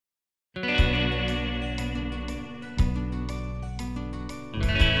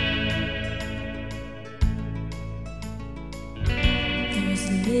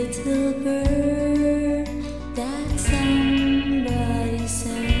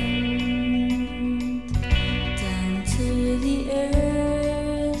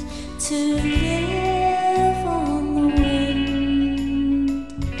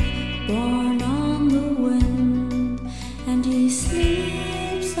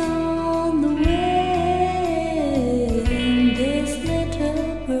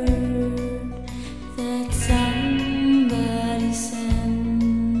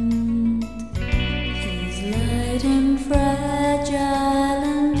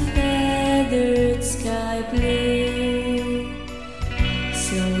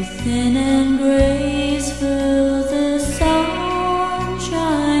Thin and graceful, the sun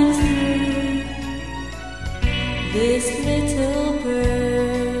shines through. This little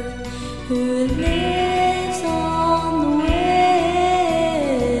bird who lives on the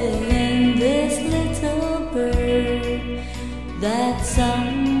wind, this little bird that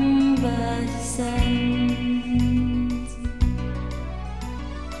somebody sends.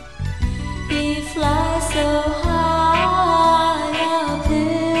 He flies so high up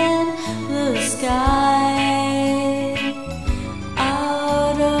in the sky,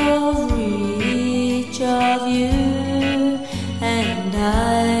 out of reach of you and I.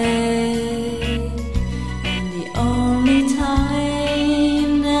 And the only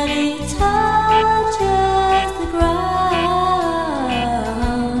time that he touches the ground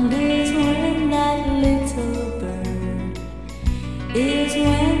is when that little bird, is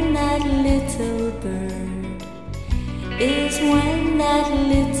when that little bird, is when that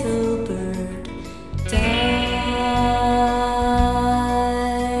little